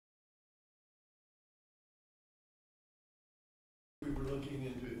looking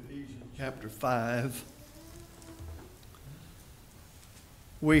into Ephesians chapter 5.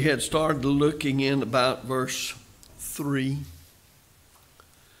 We had started looking in about verse 3,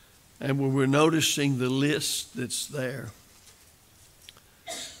 and we were noticing the list that's there.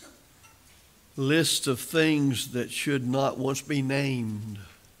 List of things that should not once be named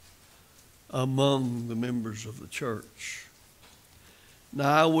among the members of the church.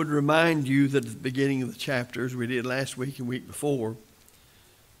 Now, I would remind you that at the beginning of the chapter, as we did last week and week before,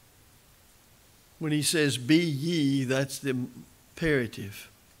 when he says, be ye, that's the imperative.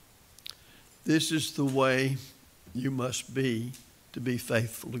 This is the way you must be to be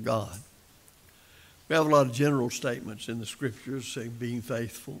faithful to God. We have a lot of general statements in the scriptures saying, being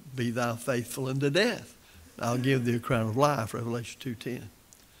faithful, be thou faithful unto death. I'll give thee a crown of life, Revelation 2:10.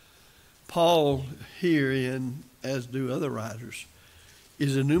 Paul herein, as do other writers,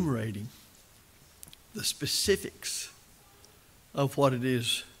 is enumerating the specifics of what it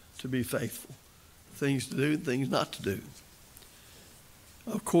is to be faithful. Things to do, things not to do.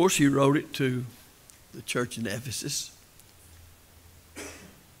 Of course, he wrote it to the church in Ephesus.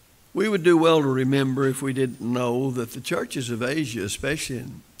 We would do well to remember, if we didn't know, that the churches of Asia, especially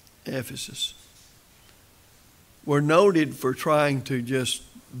in Ephesus, were noted for trying to just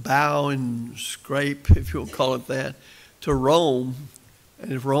bow and scrape, if you'll call it that, to Rome.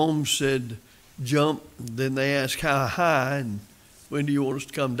 And if Rome said jump, then they asked how high and when do you want us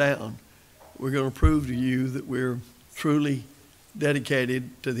to come down? We're going to prove to you that we're truly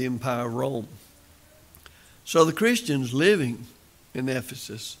dedicated to the empire of Rome. So the Christians living in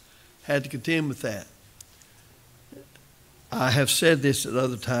Ephesus had to contend with that. I have said this at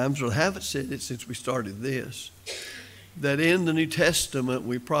other times, but I haven't said it since we started this, that in the New Testament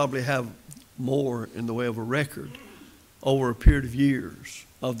we probably have more in the way of a record over a period of years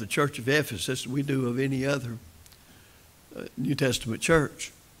of the church of Ephesus than we do of any other New Testament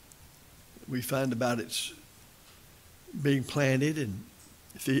church. We find about its being planted in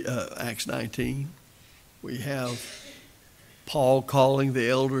Acts 19. We have Paul calling the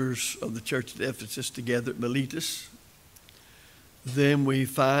elders of the church at Ephesus together at Miletus. Then we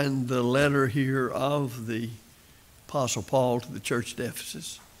find the letter here of the Apostle Paul to the church at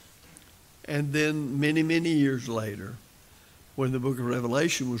Ephesus. And then many, many years later, when the book of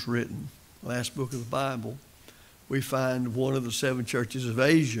Revelation was written, last book of the Bible, we find one of the 7 churches of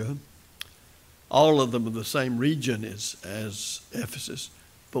Asia, all of them in the same region as Ephesus,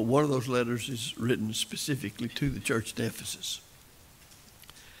 but one of those letters is written specifically to the church at Ephesus.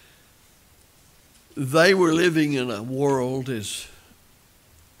 They were living in a world as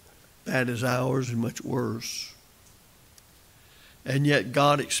bad as ours and much worse. And yet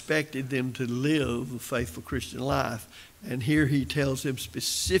God expected them to live a faithful Christian life. And here he tells them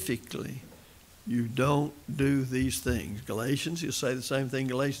specifically, you don't do these things. Galatians, he'll say the same thing,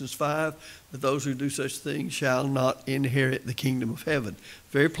 Galatians 5, that those who do such things shall not inherit the kingdom of heaven.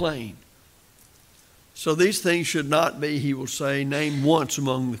 Very plain. So these things should not be, he will say, named once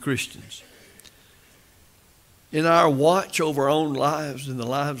among the Christians. In our watch over our own lives and the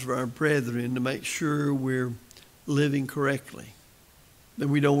lives of our brethren to make sure we're living correctly, then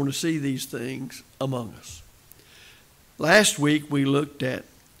we don't want to see these things among us. Last week we looked at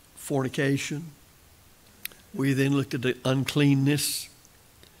fornication. We then looked at the uncleanness.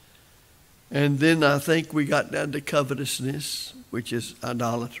 And then I think we got down to covetousness, which is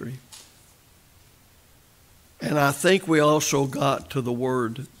idolatry. And I think we also got to the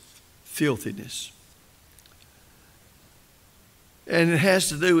word filthiness. And it has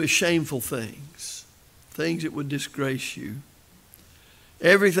to do with shameful things, things that would disgrace you.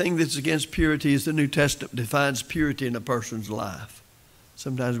 Everything that's against purity, as the New Testament defines purity in a person's life.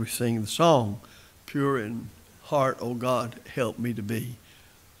 Sometimes we sing the song, pure in heart, O God, help me to be.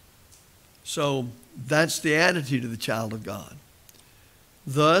 So that's the attitude of the child of God.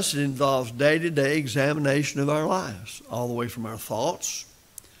 Thus, it involves day-to-day examination of our lives, all the way from our thoughts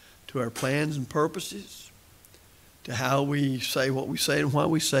to our plans and purposes, to how we say what we say and why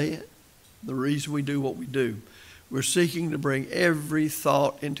we say it, the reason we do what we do. We're seeking to bring every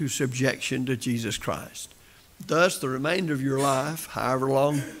thought into subjection to Jesus Christ. Thus, the remainder of your life, however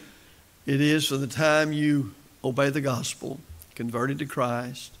long it is from the time you obey the gospel, converted to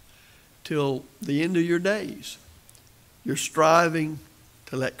Christ, till the end of your days, you're striving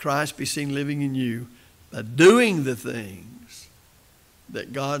to let Christ be seen living in you by doing the things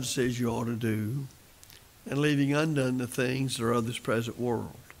that God says you ought to do and leaving undone the things that are of this present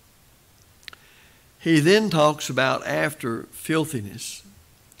world. He then talks about, after filthiness,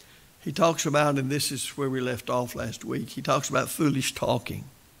 he talks about, and this is where we left off last week, he talks about foolish talking.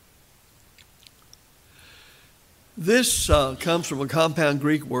 This comes from a compound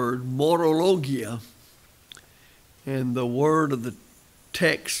Greek word, morologia. And the word of the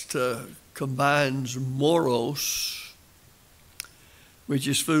text combines moros, which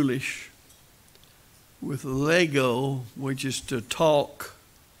is foolish, with lego, which is to talk,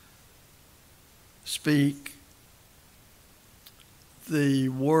 speak. The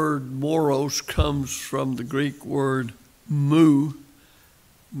word moros comes from the Greek word mu,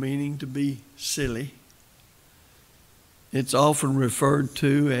 meaning to be silly. It's often referred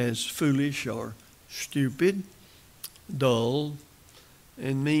to as foolish or stupid, dull,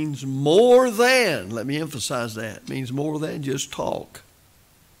 and means more than, let me emphasize that, means more than just talk.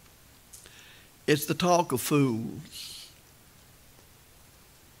 It's the talk of fools.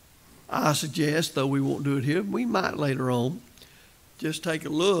 I suggest, though we won't do it here, we might later on, just take a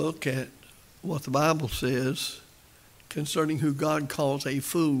look at what the Bible says concerning who God calls a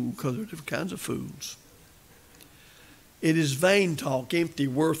fool, because there are different kinds of fools. It is vain talk, empty,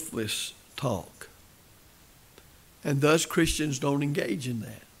 worthless talk. And thus Christians don't engage in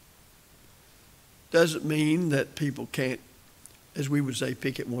that. Doesn't mean that people can't, as we would say,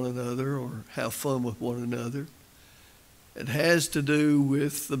 pick at one another or have fun with one another. It has to do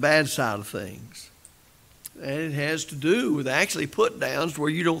with the bad side of things. And it has to do with actually put downs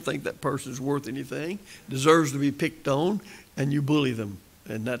where you don't think that person's worth anything, deserves to be picked on, and you bully them.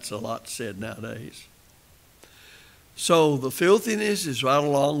 And that's a lot said nowadays. So the filthiness is right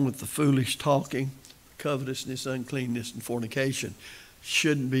along with the foolish talking, covetousness, uncleanness, and fornication.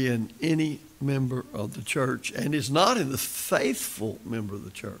 Shouldn't be in any member of the church, and is not in the faithful member of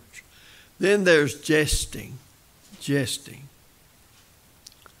the church. Then there's jesting. Jesting.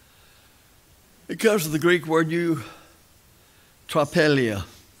 It comes from the Greek word trapelia.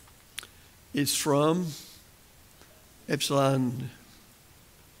 It's from epsilon,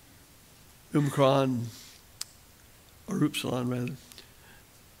 omicron, or upsilon rather.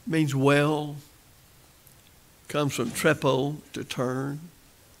 Means well. Comes from trepo, to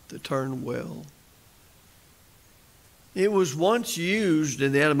turn well. It was once used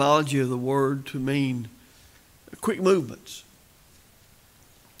in the etymology of the word to mean quick movements.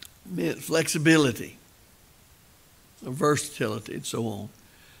 It meant flexibility, versatility, and so on.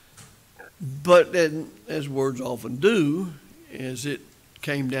 But then, as words often do, as it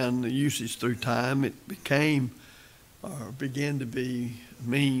came down the usage through time, it became or began to be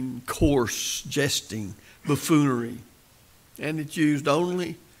mean, coarse, jesting, buffoonery. And it's used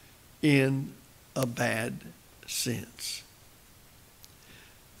only in a bad sense.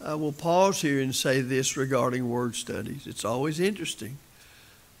 I will pause here and say this regarding word studies. It's always interesting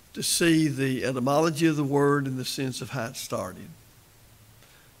to see the etymology of the word in the sense of how it started.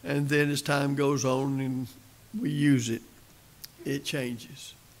 And then as time goes on and we use it, it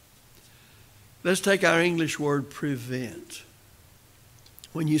changes. Let's take our English word prevent.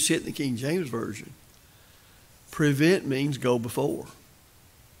 When you see it in the King James Version, prevent means go before.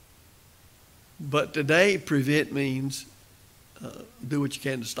 But today, prevent means do what you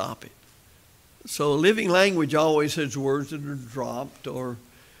can to stop it. So living language always has words that are dropped or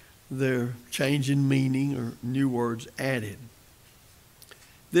they're changing meaning or new words added.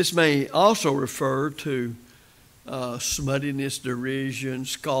 This may also refer to smuttiness, derision,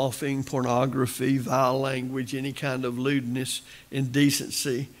 scoffing, pornography, vile language, any kind of lewdness,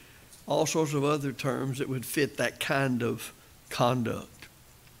 indecency, all sorts of other terms that would fit that kind of conduct.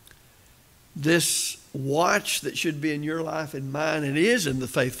 This watch that should be in your life and mine, and is in the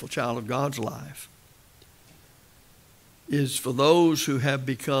faithful child of God's life, is for those who have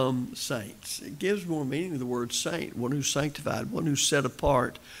become saints. It gives more meaning to the word saint, one who's sanctified, one who's set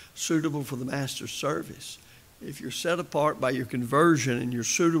apart, suitable for the master's service. If you're set apart by your conversion and you're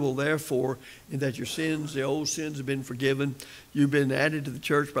suitable, therefore, in that your sins, the old sins have been forgiven, you've been added to the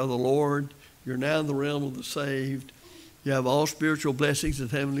church by the Lord, you're now in the realm of the saved, you have all spiritual blessings in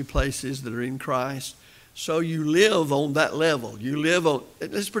heavenly places that are in Christ. So you live on that level. You live on,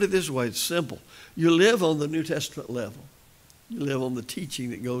 let's put it this way, it's simple. You live on the New Testament level. You live on the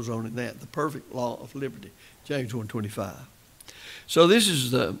teaching that goes on in that, the perfect law of liberty, James 1:25. So this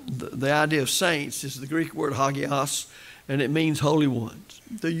is the idea of saints. This is the Greek word hagios, and it means holy ones.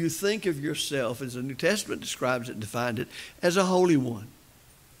 Do you think of yourself, as the New Testament describes it, defined it, as a holy one?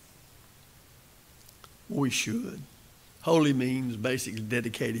 We should. Holy means basically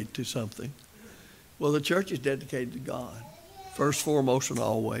dedicated to something. Well, the church is dedicated to God, first, foremost, and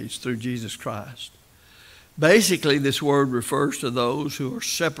always, through Jesus Christ. Basically, this word refers to those who are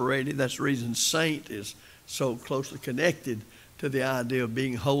separated. That's the reason saint is so closely connected to the idea of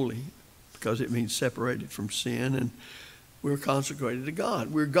being holy, because it means separated from sin. And We're consecrated to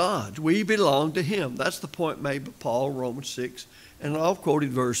God. We're God's. We belong to Him. That's the point made by Paul, Romans 6, and all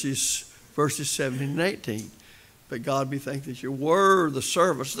quoted verses 17 and 18. But God be thanked that you were the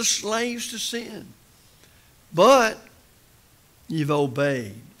servants, the slaves to sin. But you've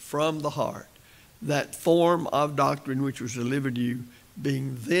obeyed from the heart that form of doctrine which was delivered to you,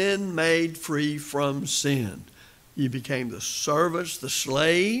 being then made free from sin. You became the servants, the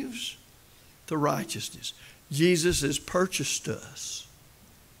slaves to righteousness. Jesus has purchased us.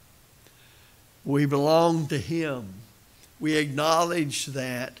 We belong to Him. We acknowledge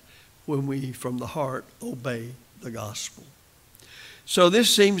that when we, from the heart, obey the gospel. So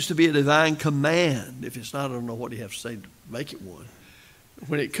this seems to be a divine command. If it's not, I don't know what you have to say to make it one.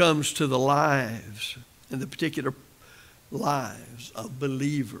 When it comes to the lives, and the particular lives of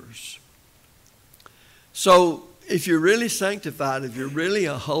believers. So if you're really sanctified, if you're really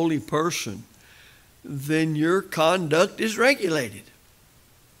a holy person, then your conduct is regulated.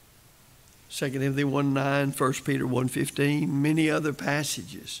 2 Timothy 1:9, 1 Peter 1:15, many other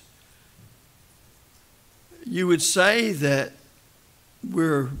passages. You would say that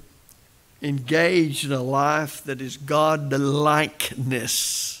we're engaged in a life that is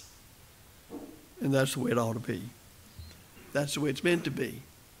God-likeness. And that's the way it ought to be. That's the way it's meant to be.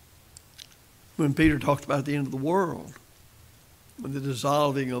 When Peter talked about the end of the world, when the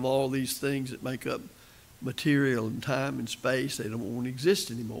dissolving of all these things that make up material and time and space, they don't want to exist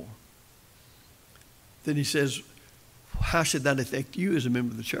anymore. Then he says, how should that affect you as a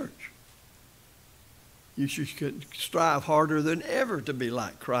member of the church? You should strive harder than ever to be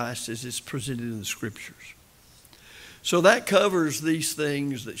like Christ as is presented in the Scriptures. So that covers these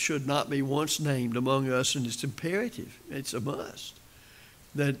things that should not be once named among us, and it's imperative, it's a must,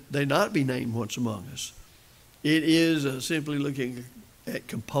 that they not be named once among us. It is simply looking at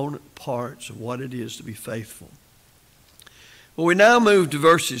component parts of what it is to be faithful. Well, we now move to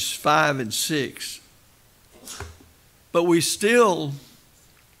verses 5 and 6, but we still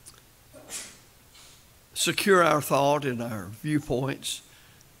secure our thought and our viewpoints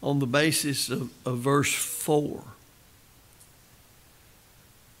on the basis of verse 4.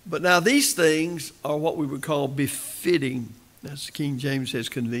 But now these things are what we would call befitting. That's the King James says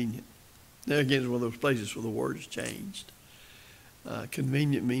convenient. Now again, it's one of those places where the word is changed.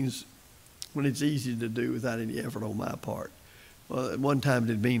 Convenient means when it's easy to do without any effort on my part. Well, at one time it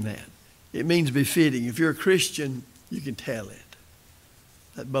didn't mean that. It means befitting. If you're a Christian, you can tell it.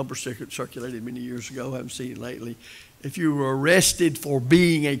 That bumper sticker circulated many years ago. I haven't seen it lately. If you were arrested for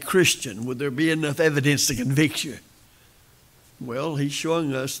being a Christian, would there be enough evidence to convict you? Well, he's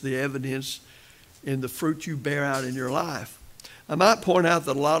showing us the evidence in the fruit you bear out in your life. I might point out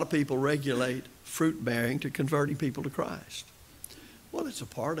that a lot of people regulate fruit bearing to converting people to Christ. Well, it's a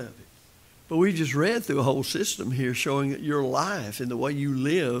part of it. But we just read through a whole system here showing that your life and the way you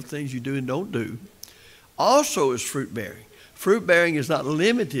live, things you do and don't do, also is fruit bearing. Fruit bearing is not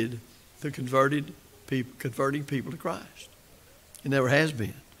limited to converting people to Christ. It never has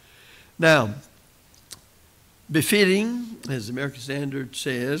been. Now, befitting, as the American Standard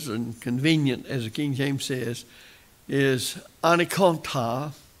says, and convenient, as the King James says, is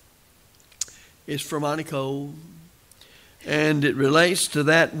anikonta. It's from aniko, and it relates to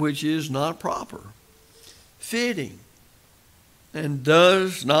that which is not proper, fitting, and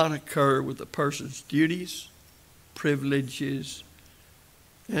does not occur with a person's duties, privileges,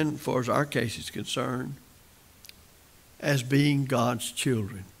 and as far as our case is concerned, as being God's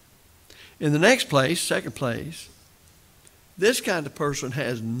children. In the next place, second place, this kind of person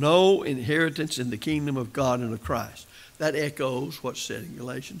has no inheritance in the kingdom of God and of Christ. That echoes what's said in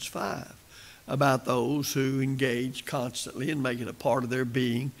Galatians 5 about those who engage constantly in making a part of their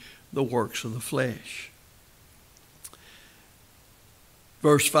being the works of the flesh.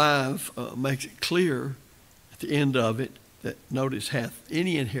 Verse 5 makes it clear at the end of it that, notice, hath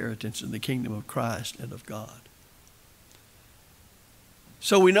any inheritance in the kingdom of Christ and of God.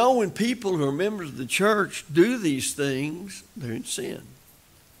 So we know when people who are members of the church do these things, they're in sin.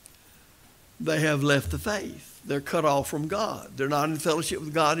 They have left the faith. They're cut off from God. They're not in fellowship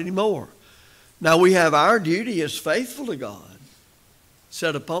with God anymore. Now we have our duty as faithful to God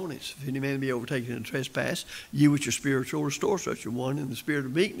set upon us. If any man be overtaken in trespass, you which are spiritual, restore such a one in the spirit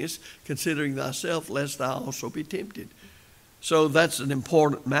of meekness, considering thyself, lest thou also be tempted. So that's an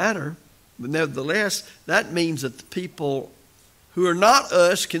important matter. But nevertheless, that means that the people who are not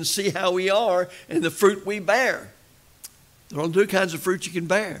us can see how we are and the fruit we bear. There are only two kinds of fruit you can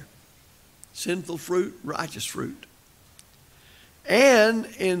bear: sinful fruit, righteous fruit. And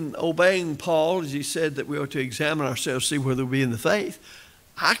in obeying Paul, as he said that we are to examine ourselves, see whether we be in the faith,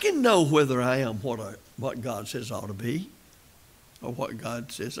 I can know whether I am what God says I ought to be. or what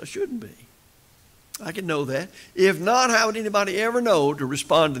God says I shouldn't be. I can know that. If not, how would anybody ever know to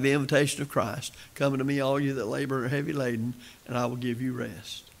respond to the invitation of Christ? Come to me, all you that labor and are heavy laden, and I will give you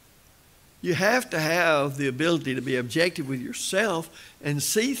rest. You have to have the ability to be objective with yourself and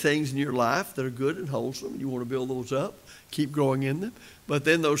see things in your life that are good and wholesome. You want to build those up, keep growing in them. But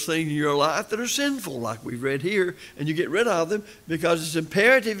then those things in your life that are sinful, like we've read here, and you get rid of them because it's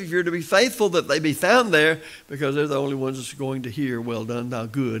imperative if you're to be faithful that they be found there, because they're the only ones that's going to hear, well done, thou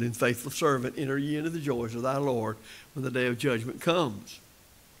good and faithful servant, enter ye into the joys of thy Lord when the day of judgment comes.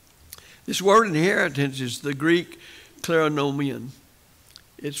 This word inheritance is the Greek kleronomion.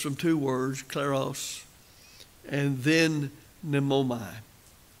 It's from two words, kleros, and then pneumomai,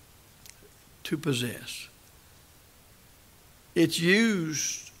 to possess. It's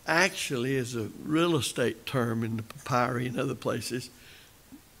used actually as a real estate term in the papyri and other places,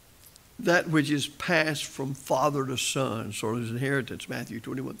 that which is passed from father to son, sort of as inheritance, Matthew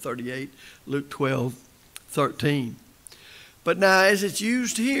 21:38, Luke 12:13. But now as it's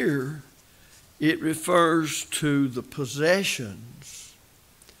used here, it refers to the possessions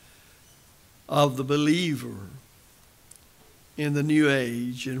of the believer in the new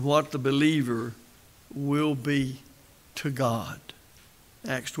age and what the believer will be to God.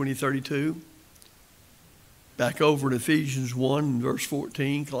 Acts 20:32. Back over in Ephesians 1, verse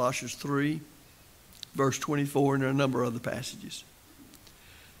 14, Colossians 3, verse 24, and there are a number of other passages.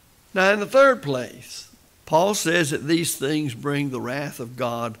 Now in the third place, Paul says that these things bring the wrath of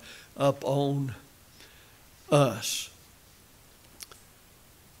God upon us.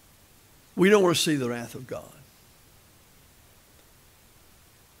 We don't want to see the wrath of God.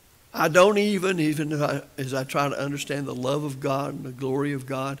 I don't even as I try to understand the love of God and the glory of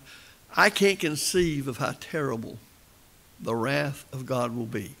God, I can't conceive of how terrible the wrath of God will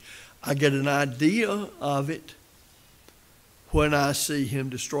be. I get an idea of it when I see him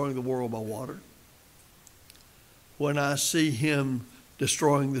destroying the world by water, when I see him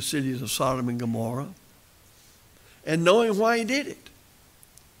destroying the cities of Sodom and Gomorrah, and knowing why he did it.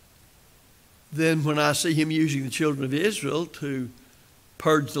 Then when I see him using the children of Israel to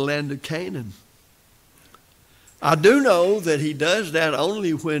purge the land of Canaan. I do know that he does that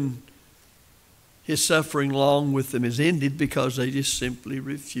only when his suffering long with them is ended, because they just simply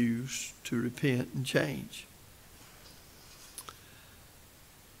refuse to repent and change.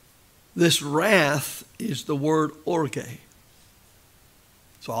 This wrath is the word orge.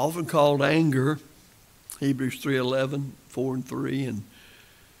 It's often called anger, Hebrews 3:11, 4 and 3, and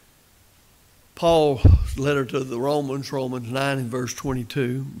Paul's letter to the Romans, Romans 9 and verse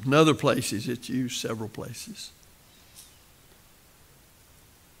 22. In other places, it's used several places.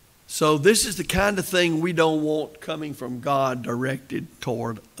 So this is the kind of thing we don't want coming from God directed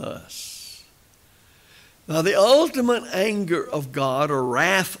toward us. Now, the ultimate anger of God or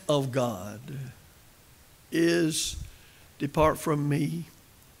wrath of God is, depart from me,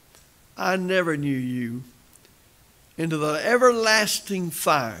 I never knew you, into the everlasting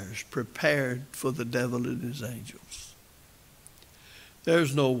fires prepared for the devil and his angels.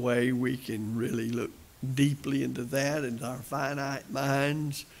 There's no way we can really look deeply into that in our finite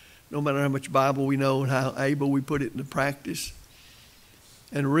minds, no matter how much Bible we know and how able we put it into practice,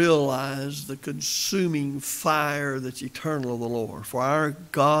 and realize the consuming fire that's eternal of the Lord. For our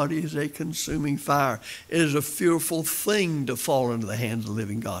God is a consuming fire. It is a fearful thing to fall into the hands of the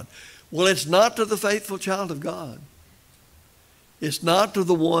living God. Well, it's not to the faithful child of God. It's not to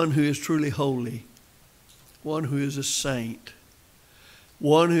the one who is truly holy, one who is a saint,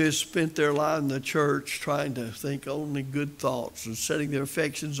 one who has spent their life in the church trying to think only good thoughts and setting their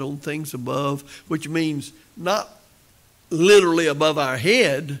affections on things above, which means not literally above our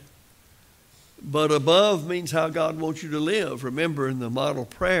head, but above means how God wants you to live. Remember in the model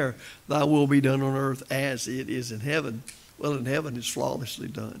prayer, thy will be done on earth as it is in heaven. Well, in heaven it's flawlessly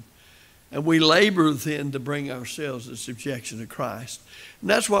done. And we labor then to bring ourselves in subjection to Christ. And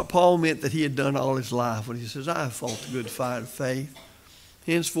that's what Paul meant that he had done all his life when he says, I have fought the good fight of faith.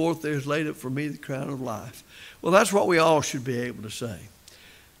 Henceforth there is laid up for me the crown of life. Well, that's what we all should be able to say.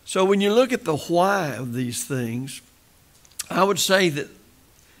 So when you look at the why of these things, I would say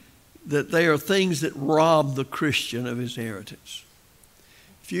that they are things that rob the Christian of his inheritance.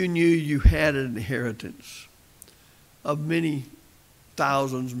 If you knew you had an inheritance of many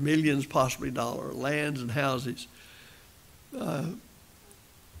thousands, millions, possibly dollars, lands and houses,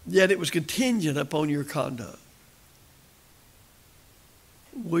 yet it was contingent upon your conduct,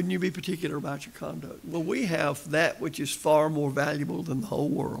 wouldn't you be particular about your conduct? Well, we have that which is far more valuable than the whole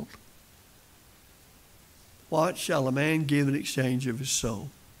world. What shall a man give in exchange of his soul?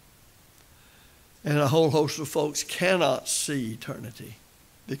 And a whole host of folks cannot see eternity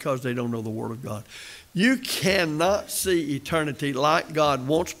because they don't know the Word of God. You cannot see eternity like God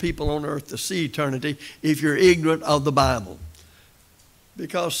wants people on earth to see eternity if you're ignorant of the Bible.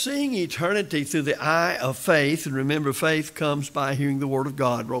 Because seeing eternity through the eye of faith, and remember faith comes by hearing the Word of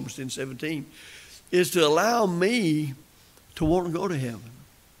God, Romans 10:17, is to allow me to want to go to heaven,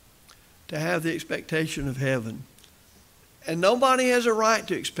 to have the expectation of heaven. And nobody has a right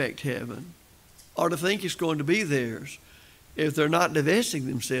to expect heaven or to think it's going to be theirs if they're not divesting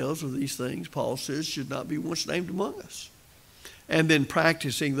themselves of these things Paul says should not be once named among us. And then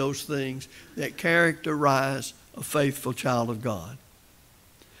practicing those things that characterize a faithful child of God.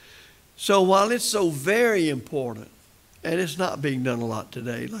 So while it's so very important, and it's not being done a lot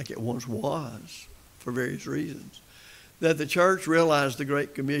today like it once was for various reasons, that the church realized the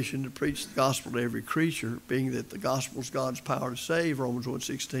Great Commission to preach the gospel to every creature, being that the gospel is God's power to save, Romans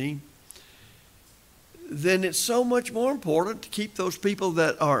 1:16, then it's so much more important to keep those people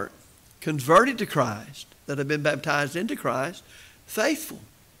that are converted to Christ, that have been baptized into Christ, faithful.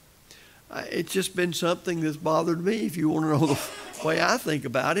 It's just been something that's bothered me, if you want to know the way I think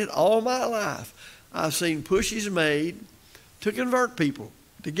about it, all my life. I've seen pushes made to convert people,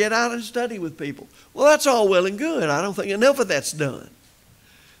 to get out and study with people. Well, that's all well and good. I don't think enough of that's done.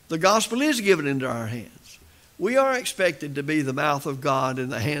 The gospel is given into our hands. We are expected to be the mouth of God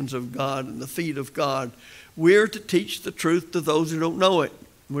and the hands of God and the feet of God. We're to teach the truth to those who don't know it.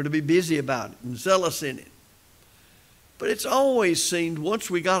 We're to be busy about it and zealous in it. But it's always seemed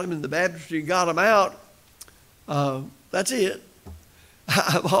once we got them in the baptistry, got them out, that's it.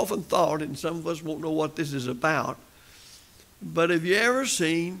 I've often thought, and some of us won't know what this is about, but have you ever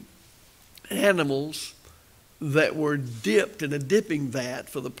seen animals that were dipped in a dipping vat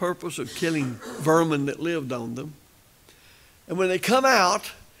for the purpose of killing vermin that lived on them? And when they come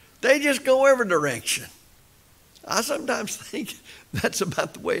out, they just go every direction. I sometimes think that's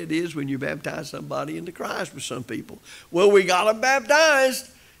about the way it is when you baptize somebody into Christ with some people. Well, we got them baptized,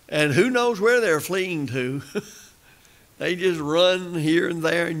 and who knows where they're fleeing to. They just run here and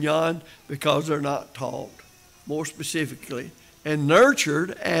there and yon because they're not taught, more specifically, and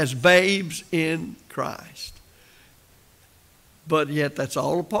nurtured as babes in Christ. But yet that's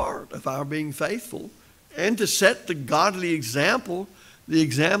all a part of our being faithful and to set the godly example, the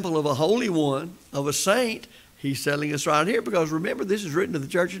example of a holy one, of a saint. He's telling us right here, because remember, this is written to the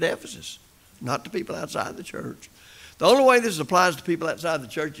church at Ephesus, not to people outside the church. The only way this applies to people outside the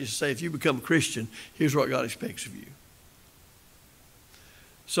church is to say, if you become a Christian, here's what God expects of you.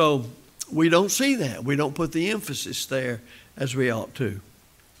 So we don't see that. We don't put the emphasis there as we ought to.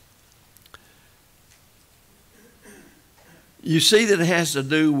 You see that it has to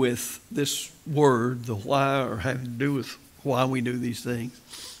do with this word, the why, or having to do with why we do these things.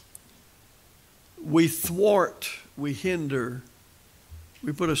 We thwart, we hinder,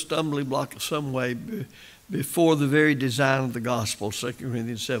 we put a stumbling block of some way before the very design of the gospel, 2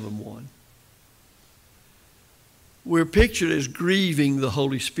 Corinthians 7:1. We're pictured as grieving the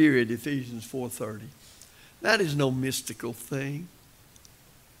Holy Spirit, Ephesians 4:30. That is no mystical thing.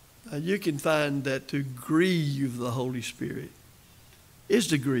 You can find that to grieve the Holy Spirit is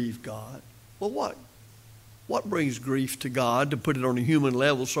to grieve God. Well, what brings grief to God, to put it on a human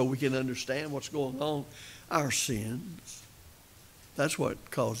level so we can understand what's going on? Our sins. That's what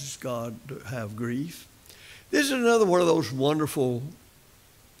causes God to have grief. This is another one of those wonderful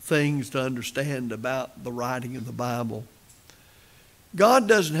things to understand about the writing of the Bible. God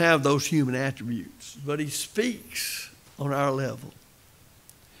doesn't have those human attributes, but He speaks on our level.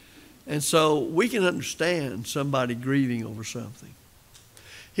 And so we can understand somebody grieving over something.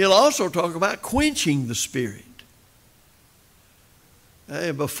 He'll also talk about quenching the Spirit.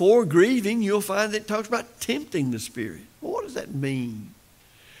 Before grieving, you'll find that it talks about tempting the Spirit. Well, what does that mean?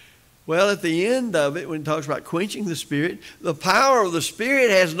 Well, at the end of it, when it talks about quenching the Spirit, the power of the Spirit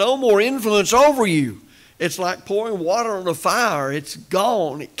has no more influence over you. It's like pouring water on a fire. It's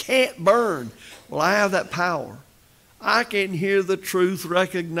gone. It can't burn. Well, I have that power. I can hear the truth,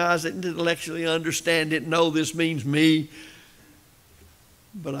 recognize it, intellectually understand it, know this means me,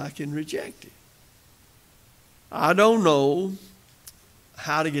 but I can reject it. I don't know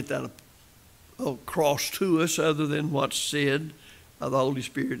how to get that across to us other than what's said by the Holy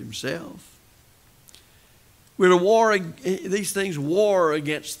Spirit Himself. We're to war, these things war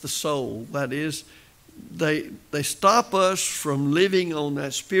against the soul. That is, they stop us from living on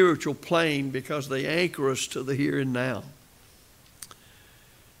that spiritual plane because they anchor us to the here and now.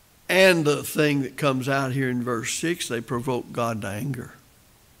 And the thing that comes out here in verse 6, they provoke God to anger.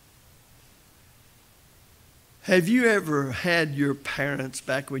 Have you ever had your parents,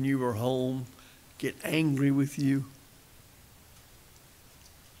 back when you were home, get angry with you?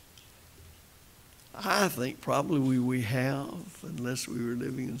 I think probably we have, unless we were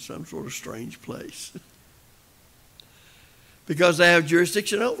living in some sort of strange place. Because they have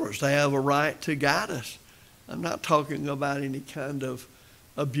jurisdiction over us. They have a right to guide us. I'm not talking about any kind of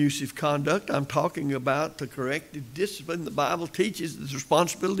abusive conduct. I'm talking about the corrective discipline. The Bible teaches the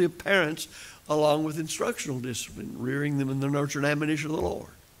responsibility of parents along with instructional discipline, rearing them in the nurture and admonition of the Lord.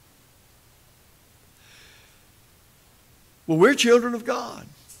 Well, we're children of God.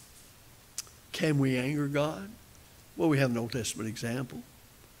 Can we anger God? Well, we have an Old Testament example.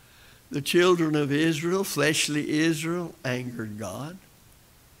 The children of Israel, fleshly Israel, angered God.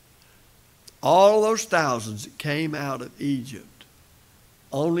 All those thousands that came out of Egypt,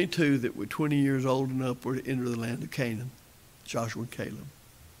 only 2 that were 20 years old and upward to enter the land of Canaan, Joshua and Caleb.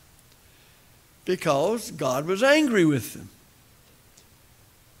 Because God was angry with them.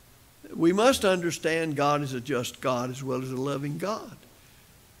 We must understand God is a just God as well as a loving God.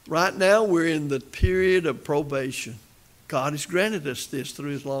 Right now we're in the period of probation. God has granted us this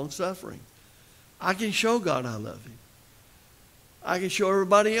through his long suffering. I can show God I love him. I can show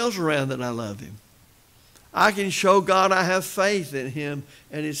everybody else around that I love him. I can show God I have faith in him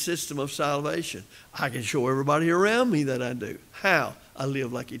and his system of salvation. I can show everybody around me that I do. How? I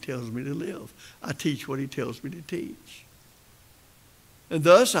live like he tells me to live. I teach what he tells me to teach. And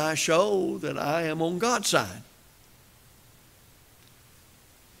thus I show that I am on God's side.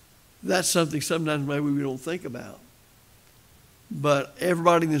 That's something sometimes maybe we don't think about. But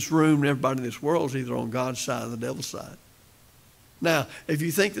everybody in this room and everybody in this world is either on God's side or the devil's side. Now, if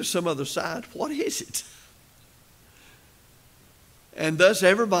you think there's some other side, what is it? And thus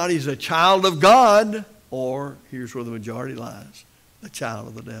everybody's a child of God, or here's where the majority lies, a child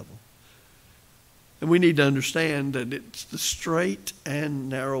of the devil. And we need to understand that it's the straight and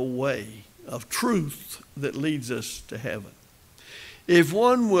narrow way of truth that leads us to heaven. If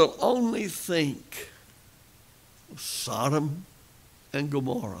one will only think of Sodom and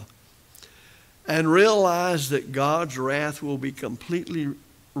Gomorrah and realize that God's wrath will be completely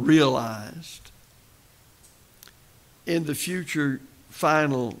realized in the future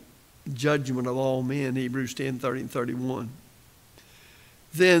final judgment of all men, Hebrews 10:30 and 31,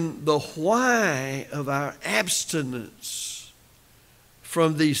 then the why of our abstinence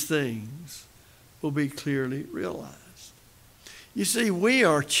from these things will be clearly realized. You see, we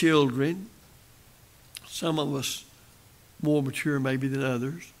are children, some of us more mature maybe than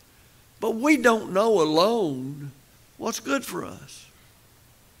others, but we don't know alone what's good for us.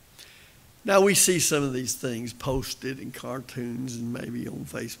 Now, we see some of these things posted in cartoons and maybe on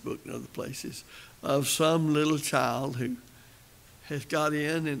Facebook and other places of some little child who has got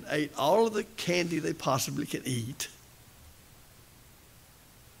in and ate all of the candy they possibly can eat.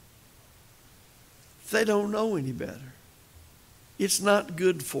 They don't know any better. It's not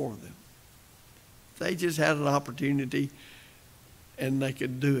good for them. They just had an opportunity and they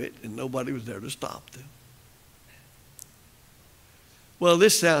could do it and nobody was there to stop them. Well,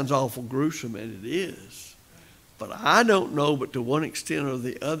 this sounds awful gruesome, and it is. But I don't know, but to one extent or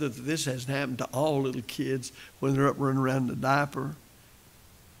the other, that this hasn't happened to all little kids when they're up running around in a diaper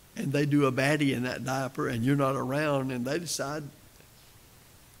and they do a baddie in that diaper and you're not around and they decide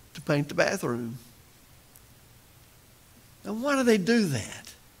to paint the bathroom. Now, why do they do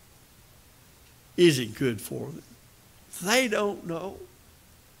that? Is it good for them? They don't know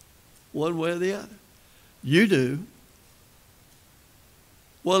one way or the other. You do.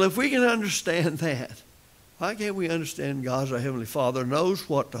 Well, if we can understand that, why can't we understand God, our Heavenly Father, knows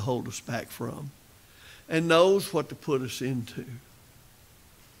what to hold us back from and knows what to put us into? Have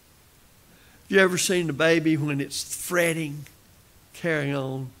you ever seen a baby when it's fretting, carrying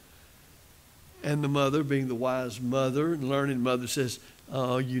on, and the mother, being the wise mother and learning mother, says,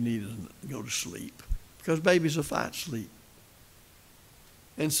 oh, you need to go to sleep, because babies will fight sleep.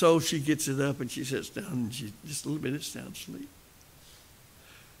 And so she gets it up and she sits down and she just a little bit, it's down to sleep.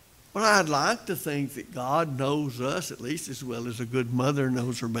 Well, I'd like to think that God knows us at least as well as a good mother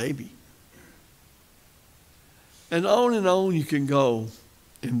knows her baby. And on you can go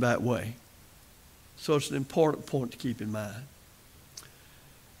in that way. So it's an important point to keep in mind.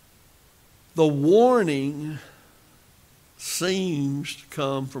 The warning seems to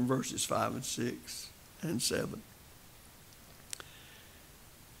come from verses 5 and 6 and 7.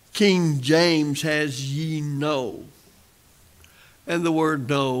 King James has ye know. And the word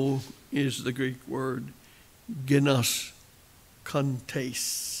know is the Greek word genos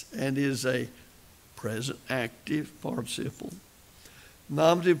kontes and is a present active participle,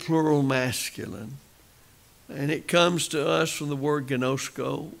 nominative plural masculine, And it comes to us from the word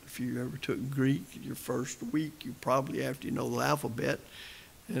gnosko. If you ever took Greek your first week, you probably, after you know the alphabet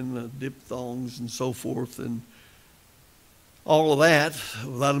and the diphthongs and so forth and all of that,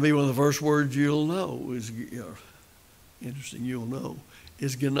 that'll be one of the first words you'll know. Interesting, you'll know,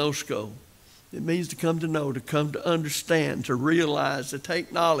 is gnosko. It means to come to know, to come to understand, to realize, to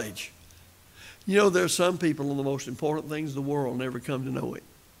take knowledge. You know, there are some people on the most important things in the world never come to know it.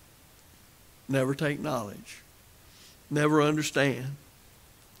 Never take knowledge. Never understand.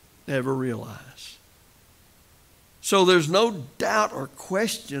 Never realize. So there's no doubt or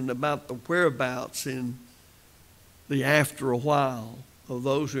question about the whereabouts in the after a while of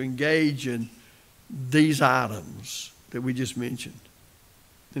those who engage in these items that we just mentioned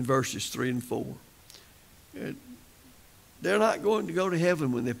in verses 3 and 4. They're not going to go to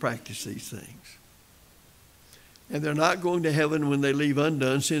heaven when they practice these things. And they're not going to heaven when they leave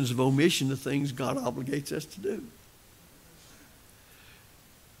undone sins of omission, the things God obligates us to do.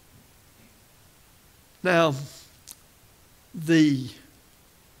 Now, the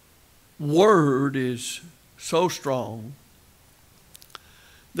word is so strong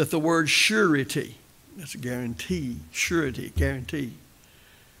that the word surety, that's a guarantee, surety, guarantee,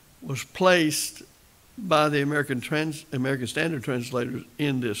 was placed by the American Standard Translators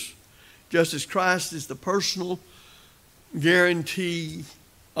in this. Just as Christ is the personal guarantee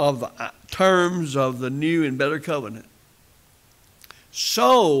of the terms of the new and better covenant,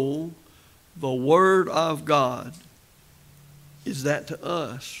 so the Word of God is that to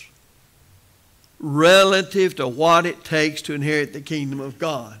us relative to what it takes to inherit the kingdom of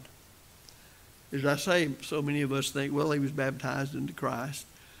God. As I say, so many of us think, well, he was baptized into Christ.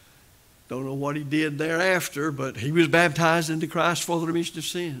 Don't know what he did thereafter, but he was baptized into Christ for the remission of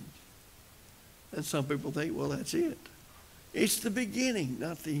sins. And some people think, well, that's it. It's the beginning,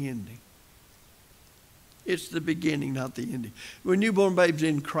 not the ending. It's the beginning, not the ending. When newborn baby's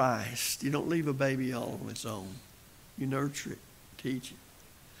in Christ, you don't leave a baby all on its own. You nurture it, teach it.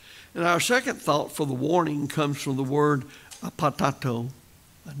 And our second thought for the warning comes from the word apatato.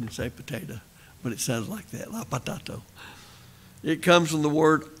 I didn't say potato, but it sounds like that, apatato. It comes from the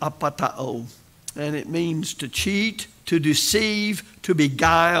word apatao, and it means to cheat, to deceive, to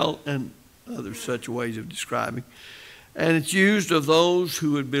beguile, and other such ways of describing. And it's used of those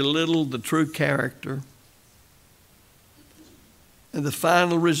who would belittle the true character and the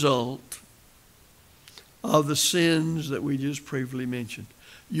final result of the sins that we just briefly mentioned.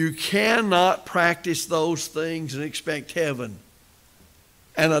 You cannot practice those things and expect heaven.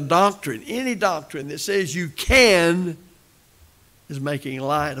 And a doctrine, any doctrine that says you can, is making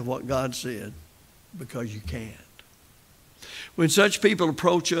light of what God said, because you can't. When such people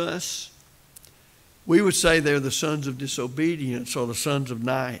approach us, we would say they're the sons of disobedience or the sons of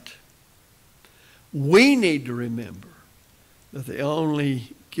night. We need to remember that they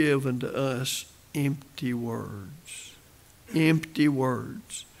only give unto us empty words. Empty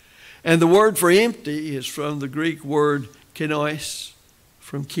words. And the word for empty is from the Greek word kenois,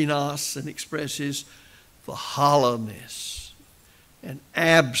 from kinos, and expresses the hollowness and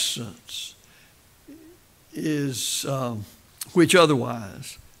absence is which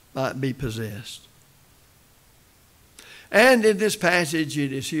otherwise might be possessed. And in this passage,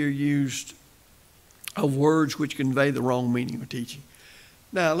 it is here used of words which convey the wrong meaning or teaching.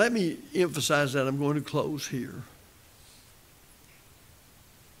 Now, let me emphasize that. I'm going to close here.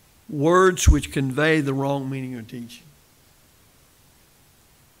 Words which convey the wrong meaning or teaching.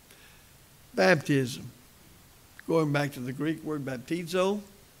 Baptism. Going back to the Greek word baptizo,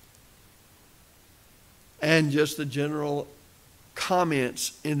 and just the general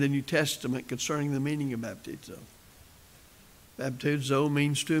comments in the New Testament concerning the meaning of baptizo. Baptizo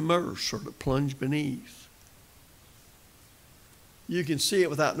means to immerse or to plunge beneath. You can see it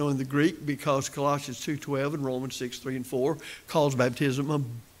without knowing the Greek, because Colossians 2:12 and Romans 6:3 and 4 calls baptism a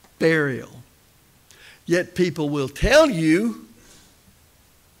burial. Yet people will tell you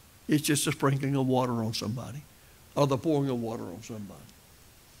it's just a sprinkling of water on somebody, or the pouring of water on somebody.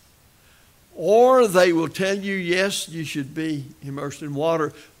 Or they will tell you, yes, you should be immersed in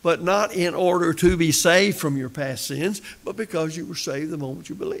water, but not in order to be saved from your past sins, but because you were saved the moment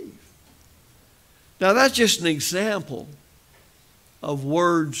you believe. Now, that's just an example of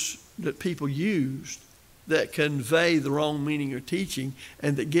words that people used that convey the wrong meaning or teaching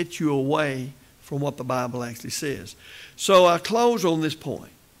and that get you away from what the Bible actually says. So I close on this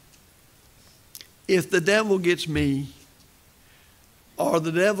point. If the devil gets me, or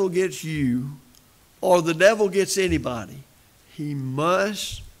the devil gets you, or the devil gets anybody, he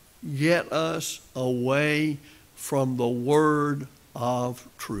must get us away from the word of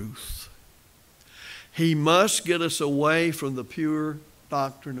truth. He must get us away from the pure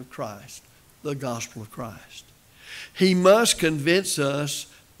doctrine of Christ, the gospel of Christ. He must convince us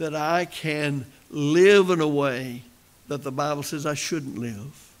that I can live in a way that the Bible says I shouldn't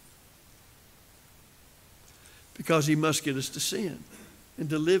live. Because he must get us to sin and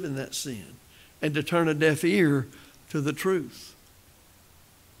to live in that sin and to turn a deaf ear to the truth.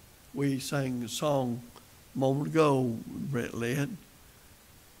 We sang a song a moment ago, Brett led,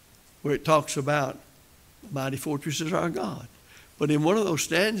 where it talks about mighty fortress is our God. But in one of those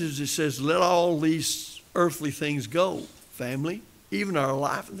stanzas it says, let all these earthly things go, family, even our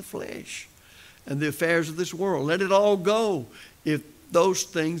life in the flesh and the affairs of this world. Let it all go if those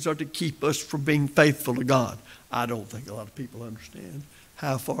things are to keep us from being faithful to God. I don't think a lot of people understand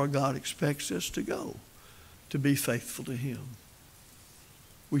how far God expects us to go to be faithful to him.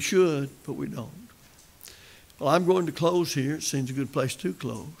 We should, but we don't. Well, I'm going to close here. It seems a good place to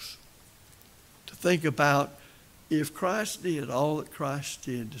close. To think about if Christ did all that Christ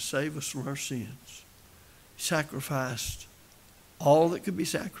did to save us from our sins, he sacrificed all that could be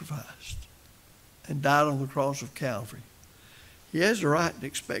sacrificed and died on the cross of Calvary. He has the right to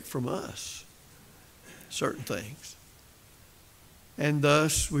expect from us certain things. And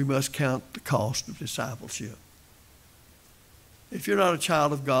thus, we must count the cost of discipleship. If you're not a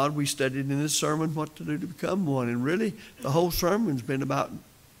child of God, we studied in this sermon what to do to become one. And really, the whole sermon's been about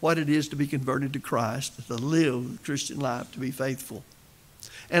what it is to be converted to Christ, to live the Christian life, to be faithful.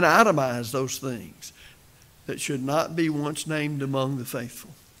 And itemize those things that should not be once named among the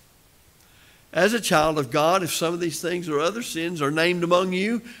faithful. As a child of God, if some of these things or other sins are named among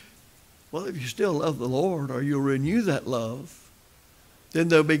you, well, if you still love the Lord or you'll renew that love, then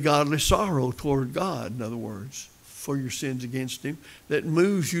there'll be godly sorrow toward God, in other words, for your sins against him, that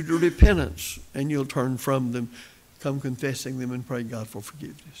moves you to repentance, and you'll turn from them, come confessing them and pray God for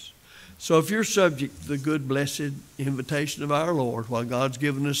forgiveness. So if you're subject to the good, blessed invitation of our Lord, while God's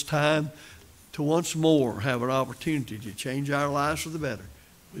given us time to once more have an opportunity to change our lives for the better,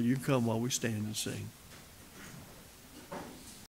 will you come while we stand and sing?